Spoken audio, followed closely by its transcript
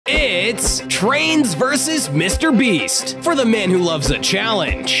It's Trains versus MrBeast, for the man who loves a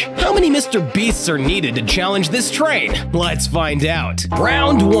challenge. How many MrBeasts are needed to challenge this train? Let's find out.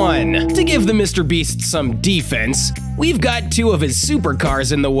 Round 1. To give the MrBeast some defense, we've got 2 of his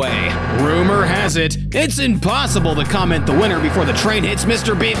supercars in the way. Rumor has it, it's impossible to comment the winner before the train hits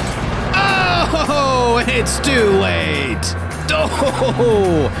MrBeast. Oh, it's too late.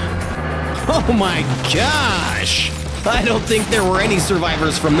 Oh my gosh. I don't think there were any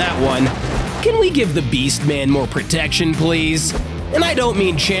survivors from that one. Can we give the Beast Man more protection, please? And I don't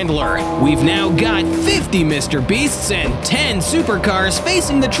mean Chandler. We've now got 50 MrBeasts and 10 supercars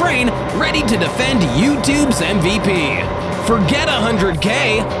facing the train, ready to defend YouTube's MVP. Forget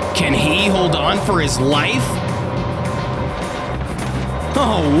 100K. Can he hold on for his life?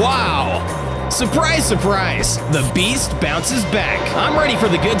 Oh, wow. Surprise, surprise. The Beast bounces back. I'm ready for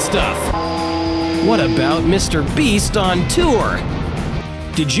the good stuff. What about MrBeast on tour?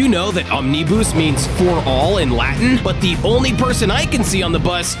 Did you know that omnibus means for all in Latin? But the only person I can see on the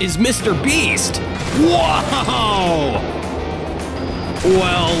bus is MrBeast. Whoa!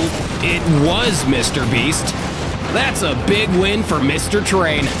 Well, it was MrBeast. That's a big win for Mr.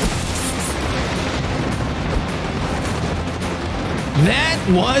 Train. That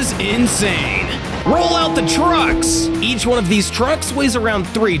was insane. Roll out the trucks! Each one of these trucks weighs around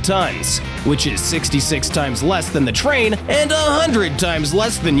 3 tons, which is 66 times less than the train and 100 times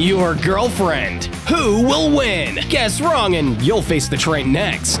less than your girlfriend. Who will win? Guess wrong and you'll face the train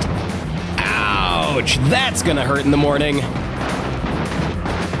next. Ouch, that's gonna hurt in the morning.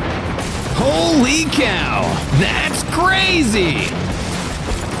 Holy cow, that's crazy!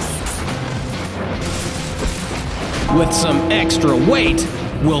 With some extra weight,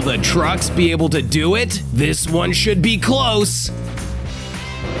 will the trucks be able to do it? This one should be close.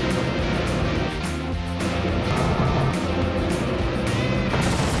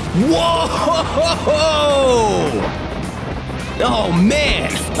 Whoa! Oh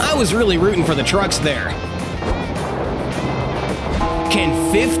man, I was really rooting for the trucks there.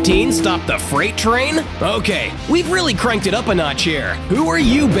 Can 15 stop the freight train? Okay, we've really cranked it up a notch here. Who are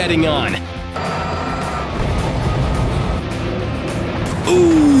you betting on?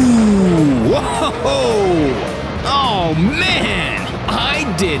 Ooh! Whoa! Oh man! I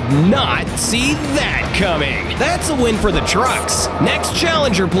did not see that coming. That's a win for the trucks. Next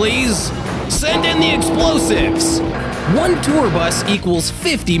challenger, please. Send in the explosives. 1 tour bus equals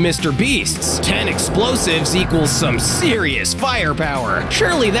 50 MrBeasts. 10 explosives equals some serious firepower.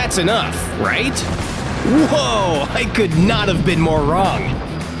 Surely that's enough, right? Whoa! I could not have been more wrong.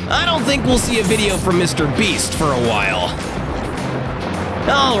 I don't think we'll see a video from MrBeast for a while.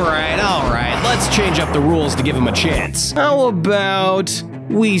 Alright, let's change up the rules to give him a chance. How about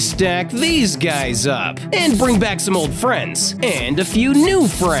we stack these guys up and bring back some old friends and a few new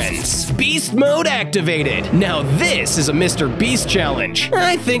friends. Beast mode activated. Now this is a MrBeast challenge.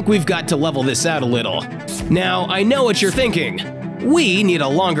 I think we've got to level this out a little. Now I know what you're thinking. We need a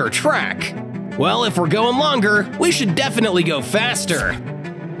longer track. Well, if we're going longer, we should definitely go faster.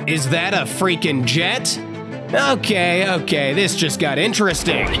 Is that a freaking jet? Okay, this just got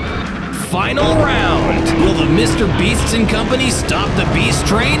interesting. Final round. Will the MrBeasts and company stop the Beast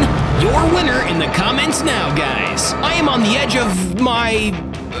train? Your winner in the comments now, guys. I am on the edge of my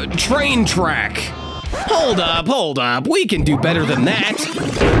train track. Hold up. We can do better than that.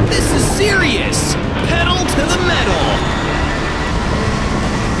 This is serious. Pedal to the metal.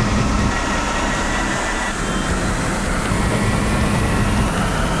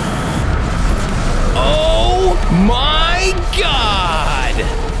 Oh my God!